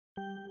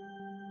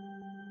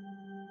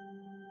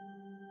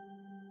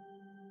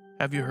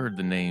Have you heard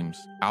the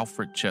names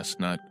Alfred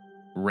Chestnut,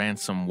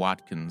 Ransom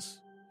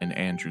Watkins, and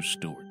Andrew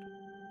Stewart?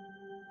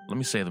 Let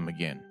me say them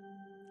again.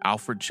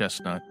 Alfred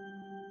Chestnut,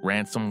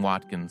 Ransom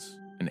Watkins,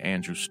 and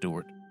Andrew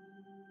Stewart.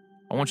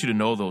 I want you to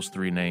know those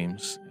three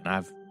names, and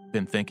I've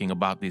been thinking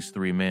about these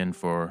three men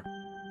for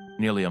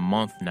nearly a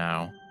month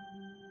now,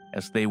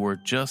 as they were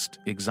just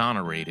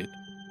exonerated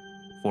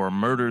for a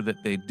murder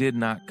that they did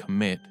not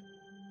commit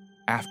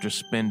after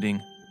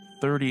spending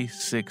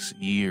 36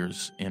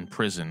 years in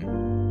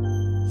prison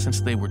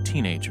since they were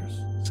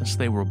teenagers, since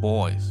they were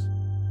boys,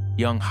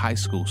 young high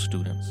school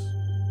students.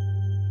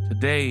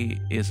 Today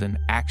is an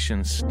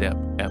action step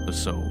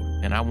episode,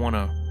 and I want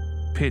to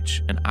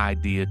pitch an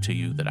idea to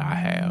you that I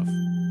have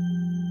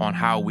on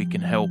how we can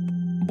help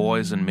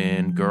boys and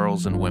men,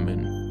 girls and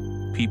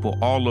women, people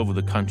all over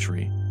the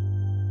country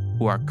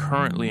who are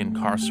currently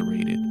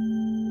incarcerated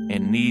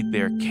and need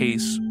their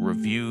case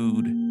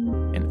reviewed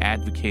and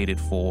advocated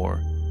for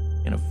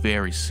in a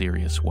very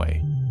serious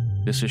way.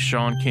 This is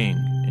Sean King,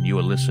 and you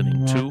are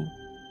listening to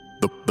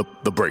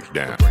The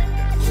Breakdown.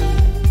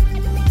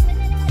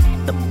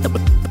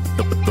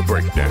 The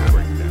Breakdown.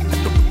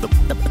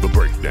 The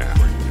Breakdown.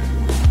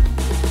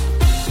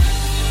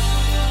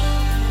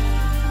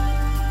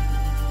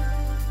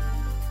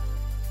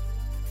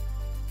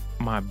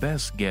 My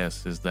best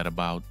guess is that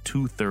about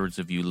 2/3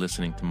 of you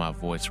listening to my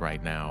voice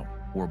right now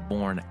were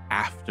born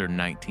after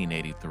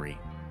 1983.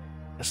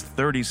 That's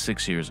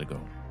 36 years ago.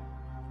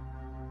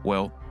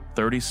 Well,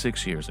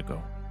 36 years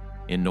ago,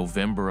 in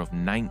November of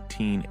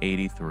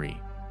 1983,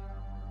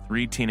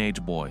 three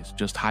teenage boys,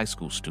 just high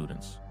school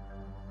students,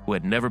 who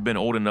had never been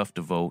old enough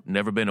to vote,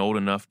 never been old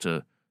enough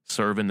to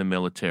serve in the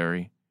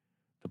military,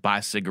 to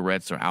buy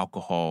cigarettes or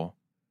alcohol,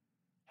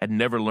 had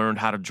never learned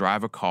how to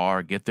drive a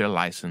car, get their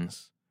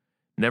license,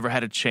 never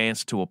had a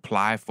chance to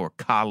apply for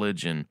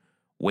college and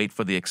wait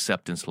for the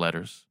acceptance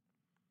letters.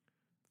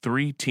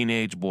 Three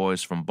teenage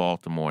boys from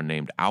Baltimore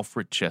named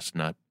Alfred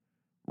Chestnut,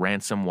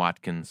 Ransom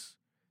Watkins,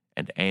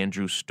 and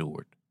Andrew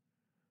Stewart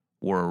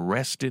were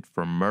arrested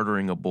for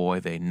murdering a boy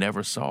they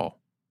never saw.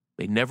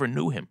 They never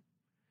knew him.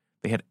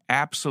 They had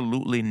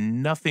absolutely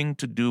nothing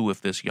to do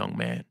with this young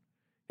man.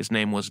 His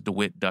name was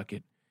DeWitt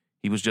Duckett.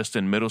 He was just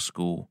in middle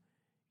school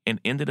and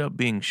ended up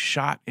being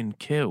shot and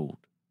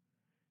killed.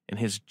 And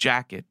his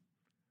jacket,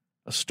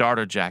 a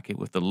starter jacket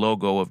with the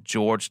logo of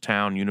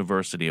Georgetown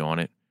University on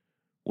it,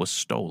 was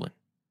stolen.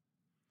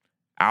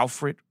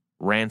 Alfred,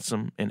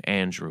 Ransom, and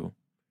Andrew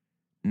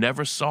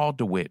never saw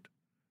DeWitt,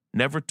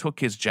 never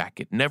took his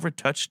jacket, never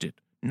touched it,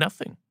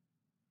 nothing.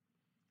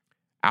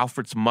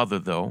 Alfred's mother,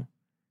 though,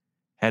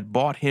 had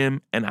bought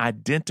him an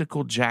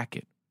identical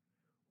jacket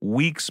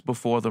weeks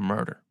before the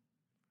murder.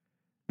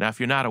 Now, if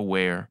you're not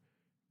aware,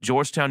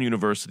 Georgetown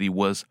University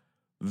was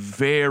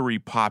very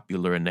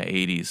popular in the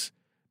 80s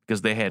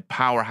because they had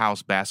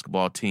powerhouse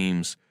basketball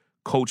teams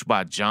coached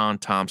by John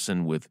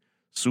Thompson with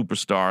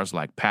superstars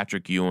like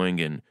Patrick Ewing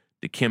and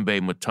Dikembe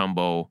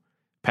Mutombo.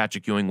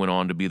 Patrick Ewing went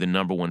on to be the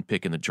number one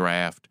pick in the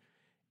draft.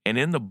 And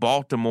in the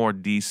Baltimore,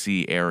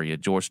 D.C. area,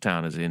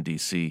 Georgetown is in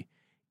D.C.,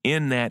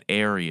 in that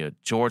area,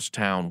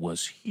 Georgetown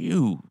was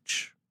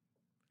huge.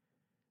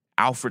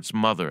 Alfred's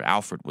mother,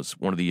 Alfred was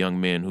one of the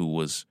young men who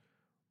was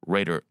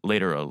later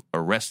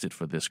arrested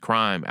for this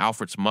crime.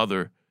 Alfred's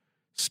mother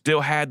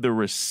still had the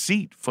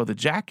receipt for the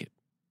jacket.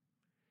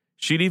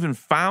 She'd even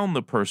found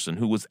the person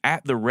who was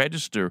at the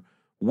register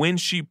when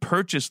she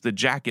purchased the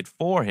jacket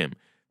for him.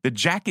 The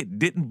jacket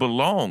didn't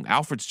belong.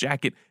 Alfred's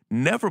jacket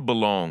never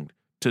belonged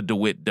to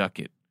DeWitt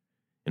Duckett.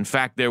 In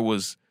fact, there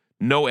was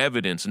no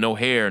evidence, no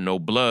hair, no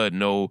blood,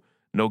 no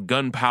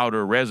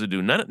gunpowder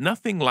residue,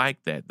 nothing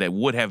like that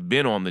would have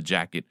been on the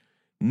jacket.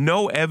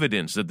 No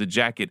evidence that the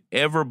jacket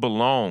ever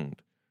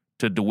belonged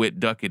to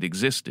DeWitt Duckett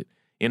existed.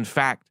 In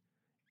fact,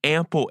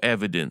 ample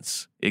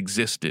evidence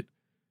existed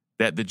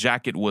that the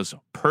jacket was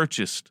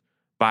purchased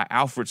by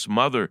Alfred's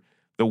mother.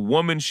 The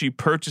woman she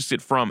purchased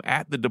it from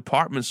at the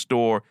department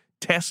store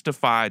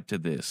testified to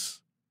this.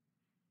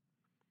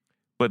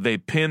 But they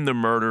pinned the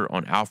murder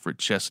on Alfred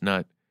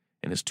Chestnut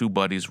and his two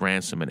buddies,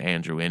 Ransom and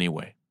Andrew,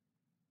 anyway.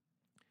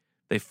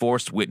 They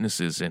forced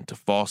witnesses into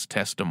false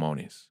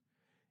testimonies,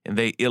 and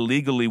they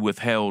illegally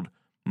withheld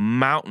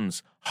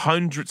mountains,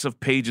 hundreds of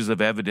pages of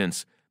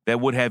evidence that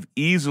would have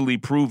easily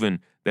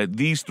proven that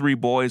these three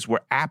boys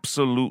were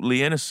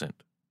absolutely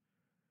innocent.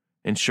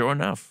 And sure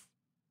enough,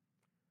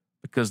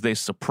 because they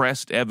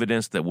suppressed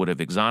evidence that would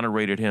have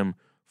exonerated him,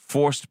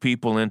 forced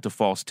people into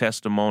false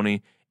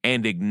testimony,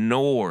 and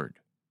ignored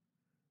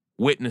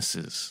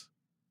witnesses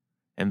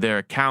and their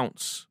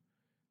accounts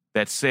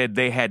that said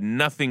they had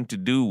nothing to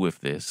do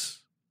with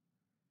this,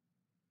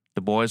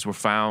 the boys were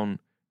found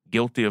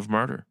guilty of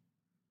murder,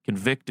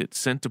 convicted,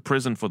 sent to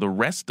prison for the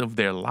rest of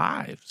their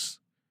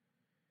lives.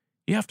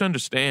 You have to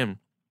understand,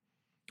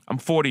 I'm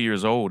 40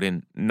 years old.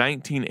 In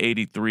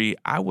 1983,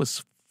 I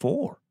was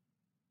 4.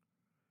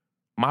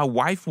 My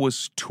wife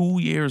was 2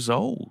 years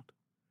old.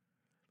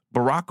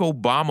 Barack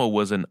Obama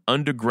was an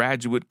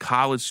undergraduate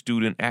college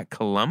student at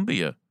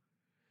Columbia.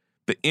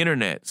 The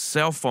internet,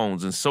 cell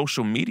phones, and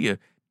social media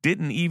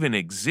didn't even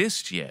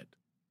exist yet.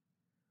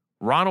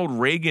 Ronald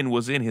Reagan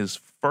was in his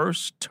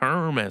first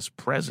term as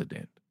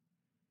president.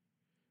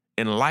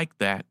 And like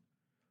that,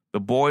 the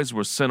boys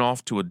were sent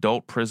off to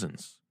adult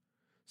prisons,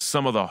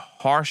 some of the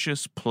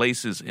harshest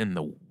places in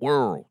the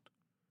world.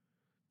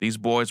 These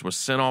boys were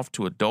sent off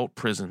to adult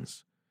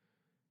prisons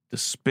to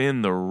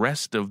spend the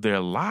rest of their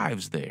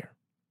lives there.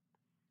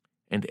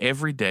 And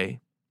every day,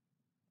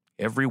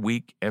 every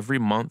week, every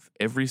month,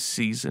 every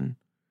season,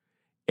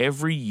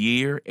 every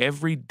year,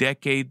 every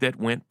decade that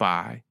went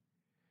by,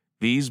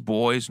 these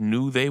boys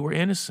knew they were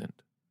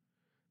innocent.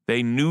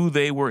 They knew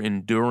they were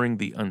enduring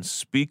the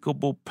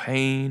unspeakable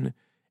pain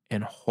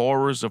and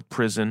horrors of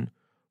prison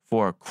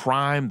for a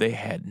crime they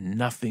had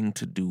nothing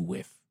to do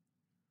with.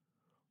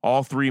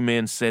 All three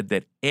men said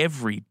that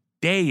every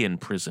day in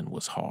prison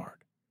was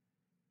hard.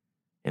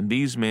 And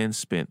these men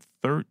spent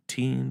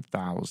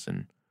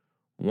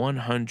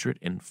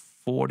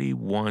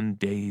 13,141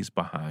 days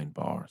behind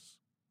bars.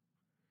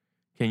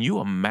 Can you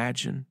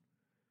imagine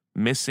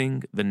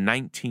missing the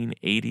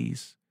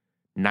 1980s,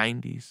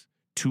 90s,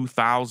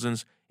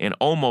 2000s, and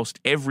almost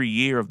every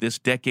year of this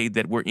decade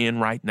that we're in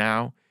right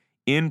now,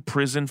 in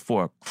prison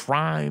for a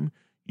crime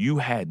you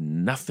had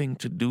nothing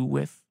to do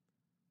with?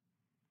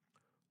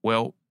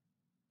 Well,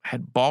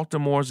 had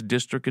Baltimore's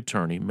district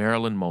attorney,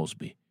 Marilyn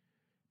Mosby,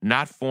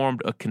 not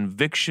formed a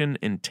conviction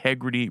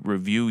integrity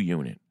review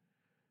unit,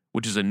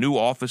 which is a new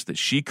office that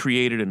she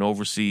created and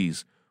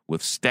oversees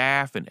with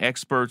staff and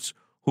experts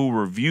who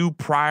review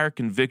prior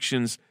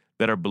convictions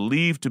that are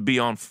believed to be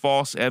on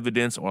false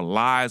evidence or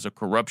lies or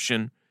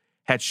corruption,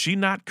 had she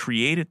not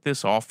created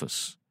this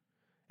office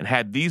and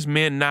had these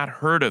men not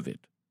heard of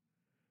it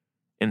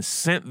and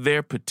sent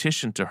their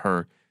petition to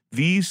her,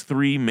 these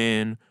three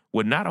men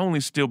would not only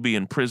still be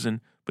in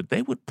prison, but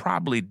they would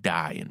probably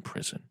die in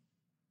prison.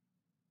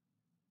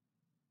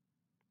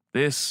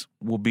 This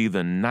will be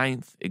the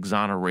 9th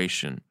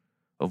exoneration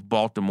of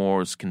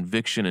Baltimore's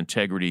conviction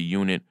integrity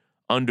unit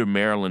under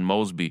Marilyn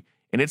Mosby,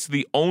 and it's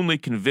the only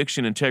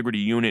conviction integrity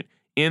unit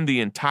in the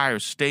entire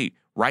state,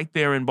 right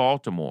there in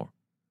Baltimore.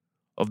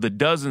 Of the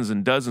dozens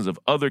and dozens of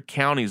other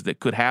counties that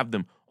could have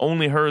them,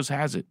 only hers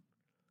has it.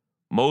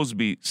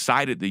 Mosby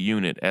cited the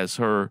unit as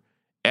her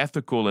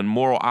ethical and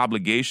moral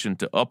obligation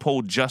to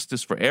uphold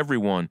justice for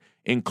everyone,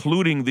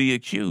 including the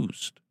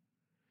accused.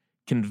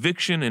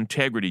 Conviction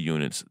integrity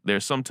units,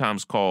 they're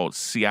sometimes called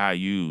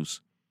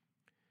CIUs.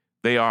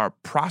 They are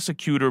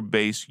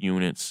prosecutor-based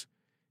units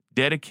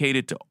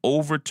dedicated to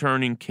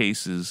overturning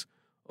cases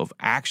of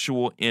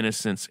actual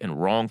innocence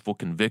and wrongful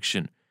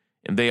conviction,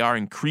 and they are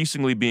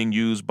increasingly being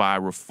used by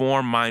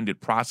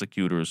reform-minded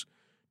prosecutors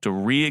to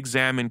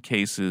re-examine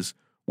cases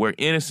where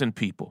innocent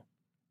people,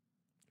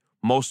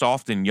 most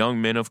often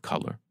young men of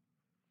color,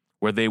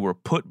 where they were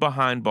put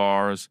behind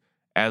bars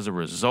as a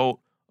result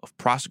of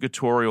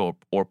prosecutorial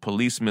or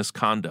police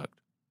misconduct.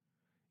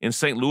 In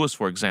St. Louis,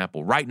 for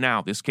example, right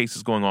now, this case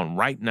is going on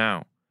right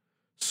now,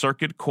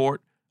 Circuit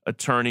Court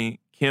Attorney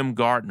Kim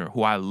Gardner,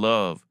 who I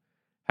love,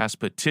 has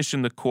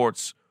petitioned the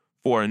courts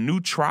for a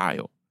new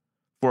trial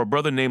for a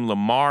brother named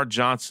Lamar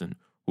Johnson,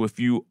 who, if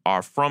you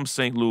are from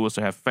St. Louis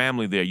or have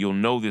family there, you'll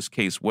know this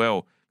case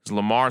well, because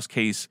Lamar's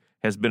case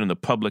has been in the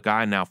public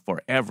eye now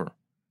forever.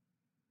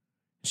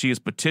 She is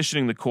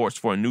petitioning the courts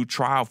for a new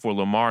trial for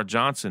Lamar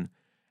Johnson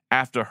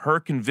after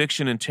her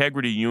conviction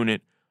integrity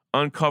unit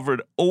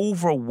uncovered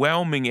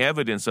overwhelming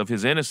evidence of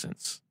his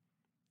innocence.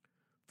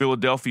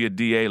 Philadelphia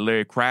DA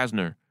Larry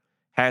Krasner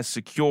has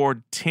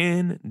secured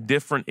 10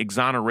 different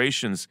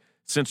exonerations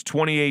since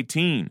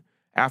 2018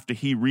 after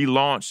he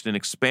relaunched and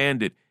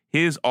expanded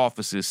his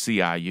office's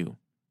CIU.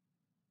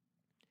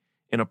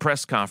 In a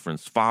press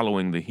conference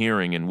following the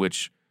hearing in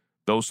which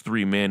those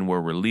three men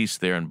were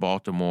released there in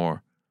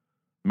Baltimore,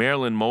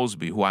 Marilyn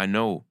Mosby, who I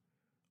know,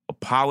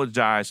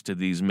 apologized to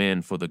these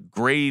men for the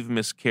grave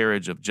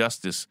miscarriage of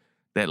justice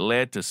that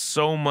led to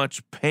so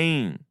much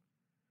pain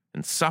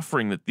and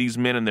suffering that these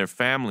men and their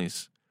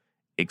families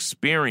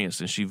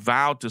experienced, and she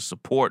vowed to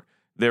support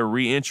their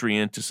reentry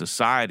into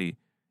society.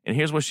 And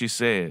here's what she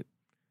said.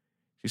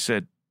 She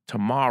said,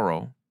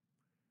 "Tomorrow,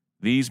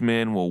 these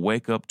men will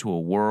wake up to a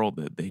world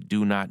that they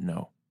do not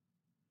know.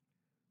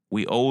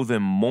 We owe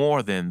them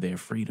more than their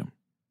freedom."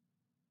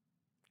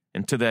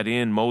 And to that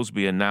end,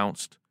 Mosby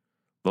announced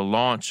the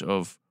launch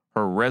of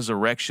her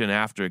Resurrection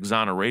After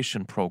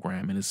Exoneration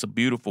program, and it's a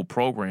beautiful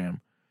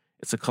program.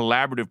 It's a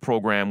collaborative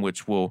program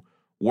which will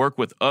work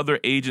with other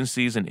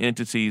agencies and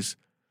entities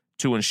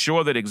to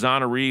ensure that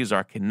exonerees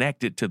are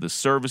connected to the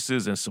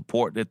services and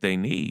support that they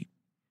need.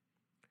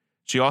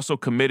 She also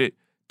committed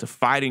to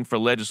fighting for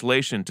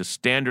legislation to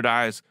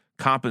standardize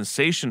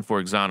compensation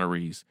for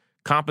exonerees,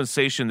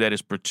 compensation that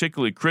is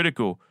particularly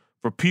critical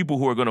for people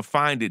who are going to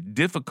find it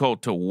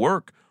difficult to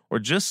work or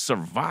just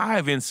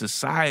survive in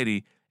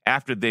society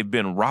after they've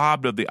been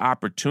robbed of the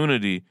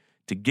opportunity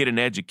to get an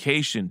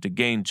education, to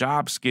gain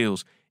job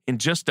skills, and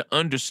just to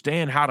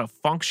understand how to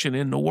function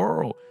in the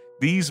world.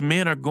 These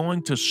men are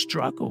going to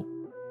struggle.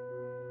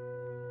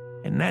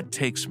 And that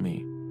takes me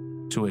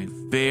to a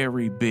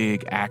very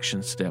big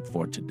action step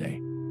for today.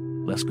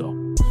 Let's go.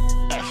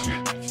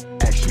 Action,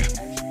 action,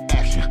 action.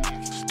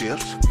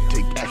 steps.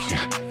 Take action,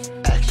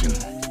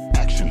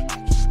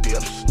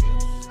 steps.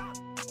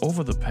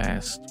 Over the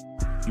past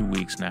few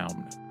weeks now,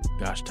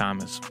 gosh, time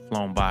has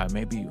flown by,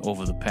 maybe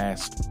over the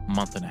past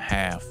month and a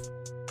half,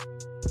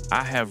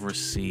 I have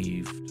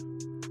received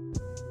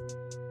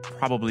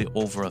probably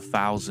over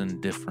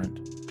 1,000 different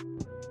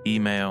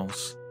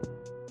emails,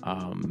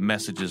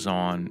 messages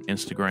on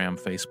Instagram,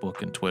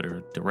 Facebook, and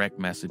Twitter, direct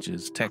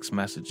messages, text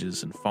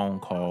messages, and phone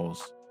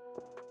calls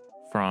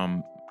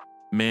from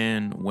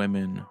men,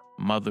 women,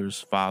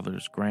 mothers,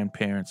 fathers,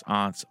 grandparents,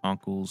 aunts,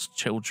 uncles,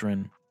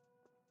 children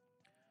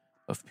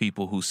of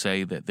people who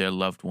say that their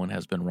loved one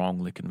has been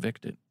wrongly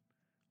convicted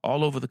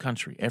all over the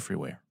country,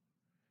 everywhere.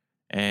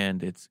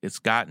 And it's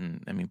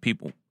gotten,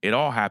 people, it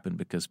all happened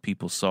because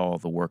people saw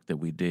the work that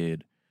we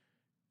did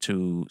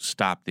to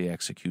stop the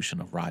execution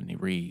of Rodney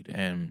Reed.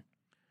 And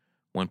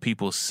when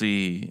people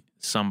see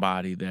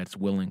somebody that's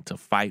willing to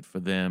fight for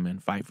them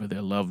and fight for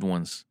their loved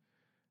ones,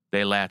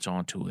 they latch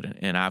onto it.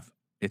 And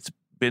it's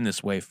been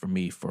this way for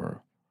me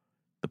for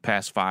the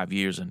past 5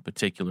 years in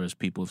particular, as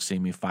people have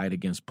seen me fight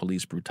against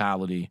police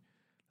brutality.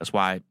 That's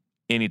why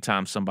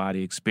anytime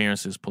somebody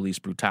experiences police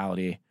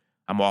brutality,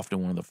 I'm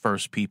often one of the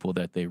first people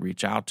that they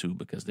reach out to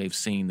because they've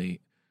seen the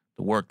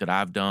work that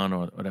I've done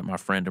or that my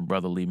friend and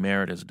brother Lee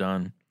Merritt has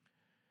done.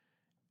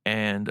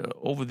 And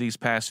over these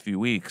past few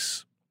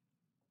weeks,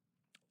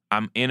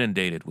 I'm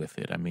inundated with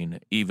it.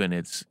 Even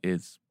it's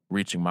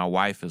reaching my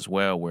wife as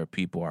well, where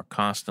people are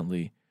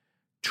constantly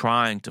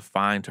trying to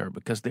find her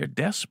because they're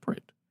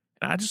desperate.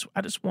 And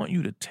I just want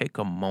you to take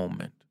a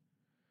moment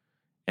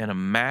and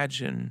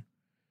imagine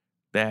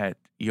that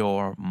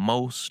your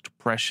most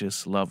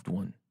precious loved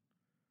one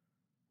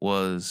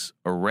was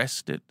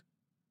arrested,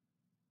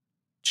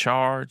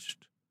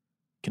 charged,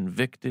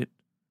 convicted,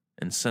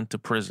 and sent to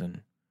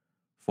prison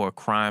for a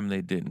crime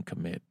they didn't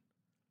commit.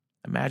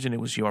 Imagine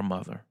it was your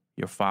mother,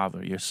 your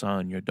father, your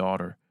son, your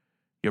daughter,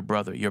 your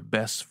brother, your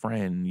best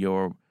friend,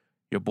 your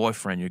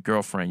boyfriend, your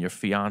girlfriend, your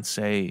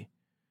fiance,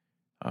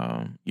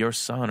 your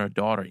son or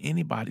daughter,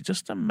 anybody.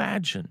 Just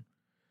imagine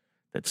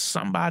that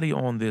somebody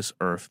on this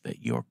earth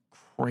that you're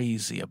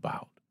crazy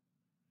about,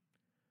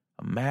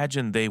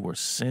 imagine they were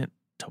sent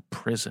to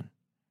prison,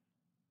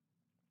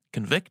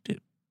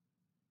 convicted,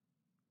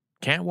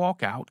 can't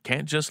walk out,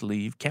 can't just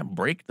leave, can't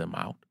break them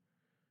out,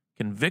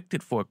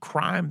 convicted for a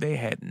crime they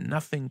had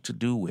nothing to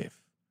do with.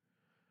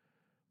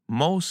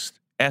 Most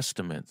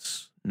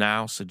estimates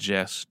now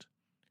suggest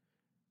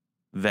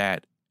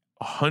that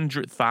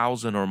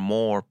 100,000 or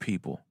more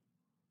people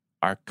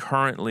are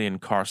currently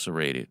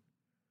incarcerated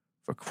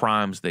for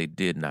crimes they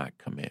did not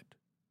commit.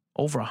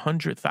 Over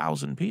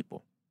 100,000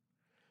 people.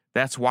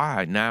 That's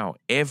why now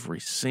every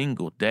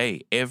single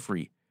day,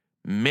 every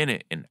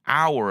minute and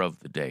hour of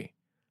the day,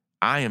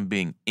 I am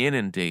being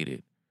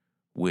inundated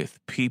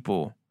with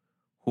people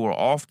who are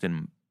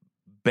often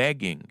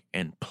begging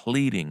and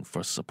pleading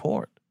for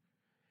support.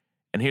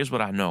 And here's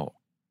what I know.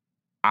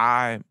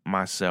 I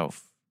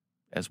myself,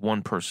 as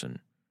one person,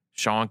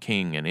 Sean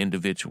King, an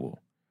individual,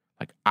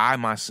 I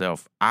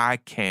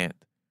can't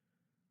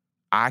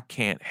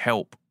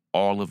help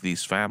all of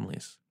these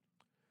families.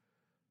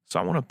 So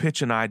I want to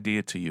pitch an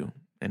idea to you,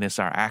 and it's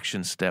our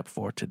action step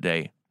for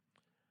today.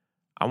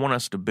 I want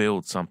us to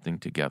build something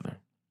together.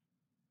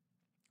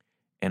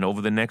 And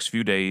over the next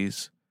few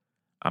days,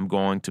 I'm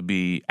going to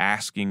be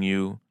asking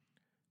you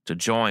to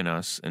join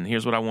us. And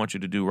here's what I want you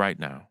to do right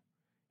now.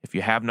 If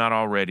you have not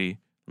already,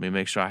 let me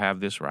make sure I have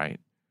this right.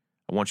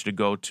 I want you to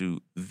go to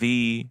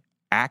The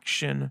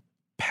Action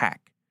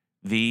Pack,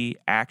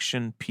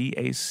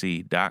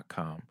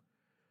 theactionpac.com.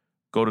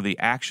 Go to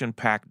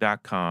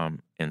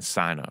theactionpac.com and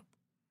sign up.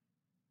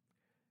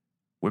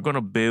 We're going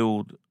to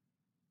build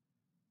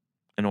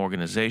an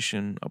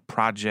organization, a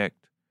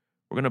project.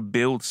 We're going to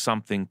build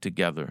something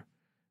together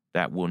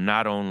that will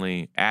not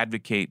only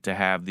advocate to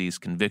have these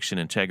conviction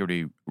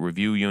integrity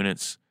review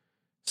units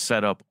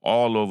set up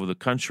all over the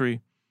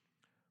country,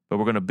 but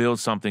we're going to build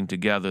something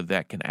together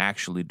that can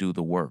actually do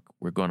the work.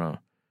 We're going to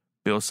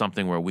build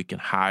something where we can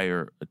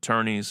hire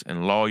attorneys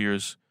and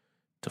lawyers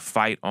to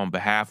fight on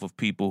behalf of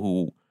people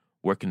who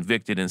were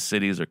convicted in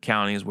cities or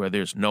counties where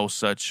there's no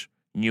such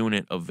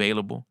unit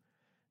available.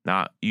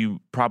 Now,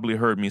 you probably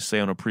heard me say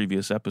on a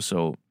previous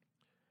episode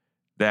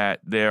that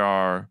there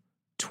are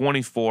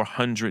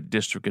 2,400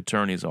 district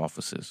attorneys'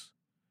 offices.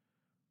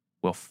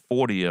 Well,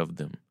 40 of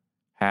them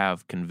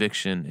have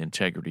conviction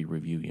integrity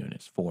review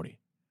units, 40.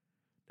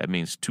 That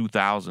means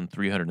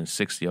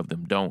 2,360 of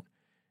them don't.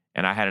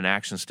 And I had an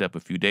action step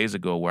a few days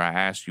ago where I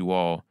asked you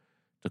all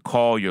to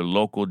call your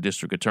local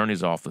district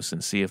attorney's office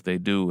and see if they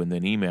do, and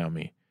then email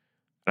me.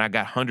 And I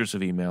got hundreds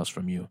of emails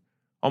from you.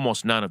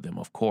 Almost none of them,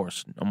 of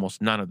course,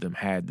 almost none of them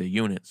had the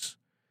units.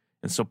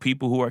 And so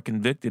people who are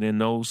convicted in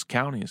those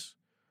counties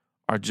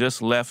are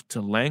just left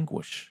to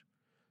languish,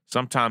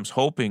 sometimes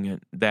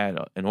hoping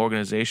that an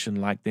organization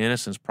like the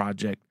Innocence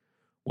Project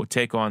will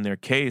take on their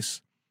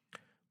case.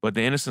 But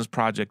the Innocence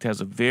Project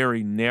has a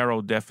very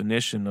narrow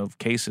definition of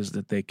cases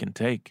that they can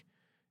take.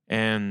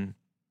 And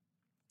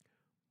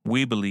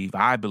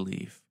I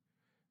believe,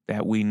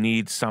 that we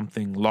need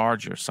something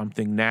larger,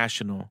 something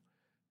national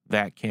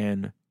that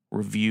can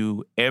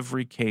review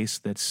every case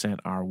that's sent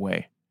our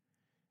way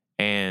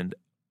and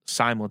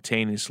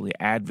simultaneously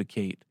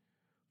advocate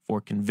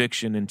for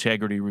conviction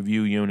integrity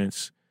review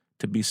units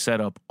to be set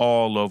up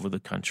all over the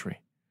country.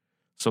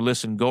 So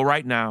listen, go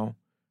right now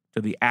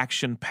to the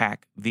Action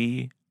Pack,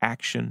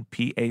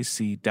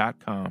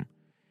 theactionpac.com.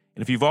 And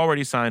if you've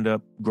already signed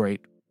up,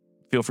 great.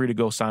 Feel free to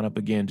go sign up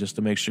again just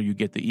to make sure you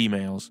get the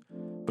emails.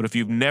 But if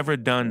you've never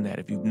done that,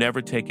 if you've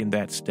never taken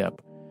that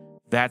step,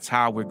 that's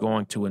how we're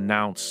going to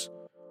announce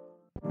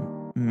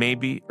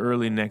maybe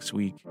early next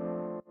week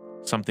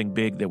something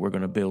big that we're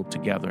going to build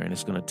together, and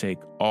it's going to take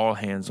all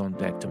hands on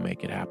deck to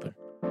make it happen.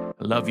 I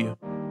love you.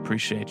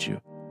 Appreciate you.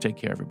 Take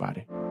care,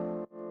 everybody.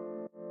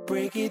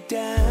 Break it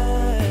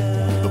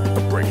down. The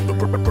breakdown. The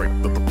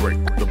breakdown. Break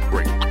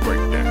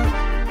it down.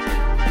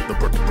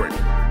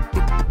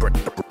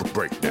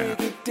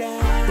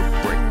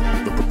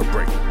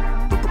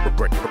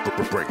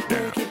 The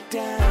breakdown.